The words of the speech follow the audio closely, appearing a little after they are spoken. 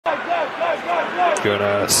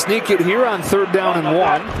Gonna sneak it here on 3rd down and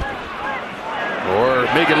 1. Or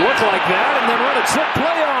make it look like that and then run a trick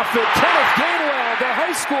play off it. Kenneth Gainwell, the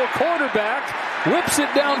high school quarterback, whips it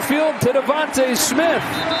downfield to Devontae Smith.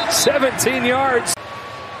 17 yards.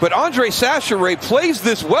 But Andre Sacheret plays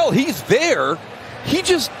this well. He's there. He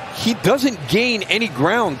doesn't gain any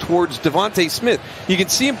ground towards Devontae Smith. You can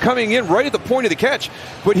see him coming in right at the point of the catch.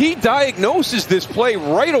 But he diagnoses this play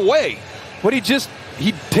right away. But he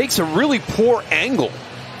takes a really poor angle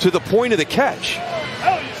to the point of the catch.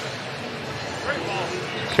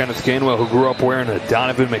 Kenneth Gainwell, who grew up wearing a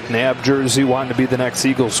Donovan McNabb jersey, wanting to be the next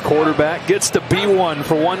Eagles quarterback, gets to be one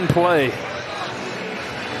for one play.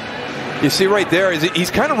 You see right there, he's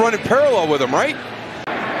kind of running parallel with him, right?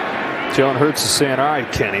 Jalen Hurts is saying, all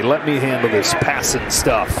right, Kenny, let me handle this passing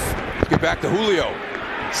stuff. Let's get back to Julio.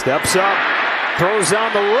 Steps up, throws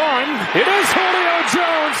on the run. It is Julio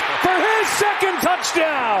Jones for his 2nd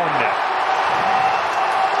touchdown.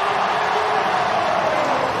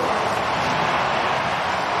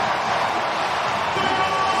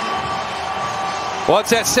 Well,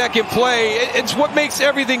 it's that second play. It's what makes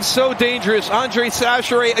everything so dangerous. Andre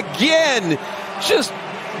Sacheret, again, just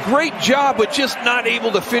great job, but just not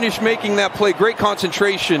able to finish making that play. Great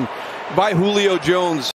concentration by Julio Jones.